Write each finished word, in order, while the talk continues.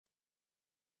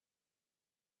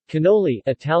Cannoli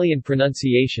Italian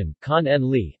pronunciation, con n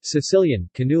li, Sicilian,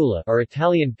 cannula are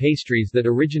Italian pastries that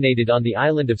originated on the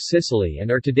island of Sicily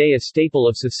and are today a staple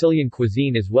of Sicilian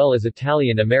cuisine as well as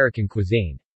Italian-American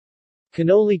cuisine.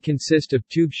 Cannoli consist of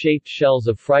tube-shaped shells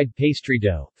of fried pastry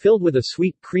dough, filled with a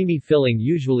sweet, creamy filling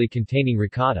usually containing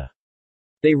ricotta.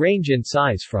 They range in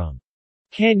size from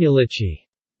cannolici,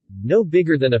 no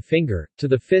bigger than a finger, to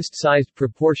the fist-sized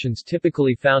proportions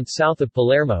typically found south of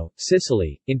Palermo,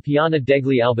 Sicily. In Piana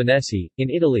degli Albanesi, in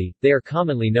Italy, they are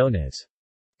commonly known as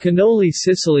cannoli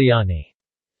siciliani.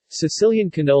 Sicilian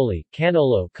cannoli,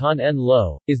 cannolo con n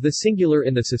lo, is the singular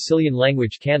in the Sicilian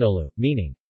language cannolu,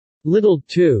 meaning little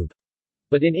tube.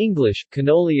 But in English,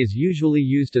 cannoli is usually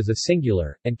used as a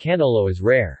singular, and cannolo is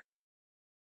rare.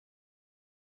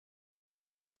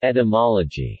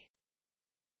 Etymology.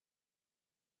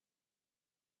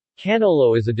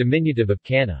 Cannolo is a diminutive of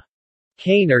canna,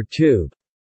 cane or tube.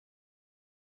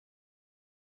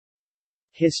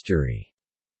 History.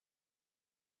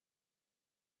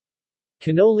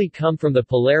 Cannoli come from the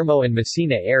Palermo and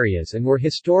Messina areas and were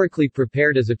historically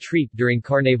prepared as a treat during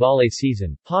Carnevale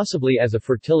season, possibly as a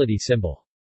fertility symbol.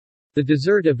 The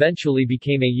dessert eventually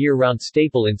became a year-round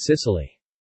staple in Sicily.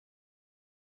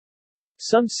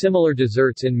 Some similar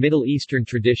desserts in Middle Eastern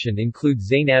tradition include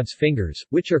Zainab's fingers,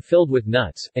 which are filled with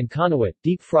nuts, and kanawat,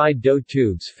 deep-fried dough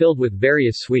tubes filled with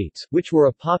various sweets, which were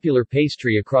a popular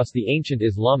pastry across the ancient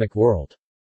Islamic world.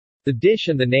 The dish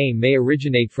and the name may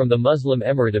originate from the Muslim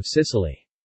Emirate of Sicily.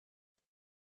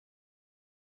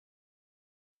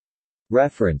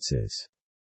 References.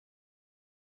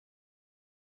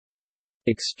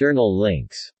 External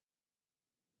links.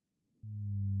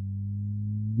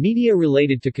 Media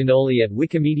related to cannoli at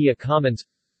Wikimedia Commons.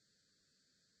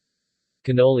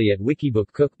 Cannoli at Wikibook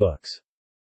Cookbooks.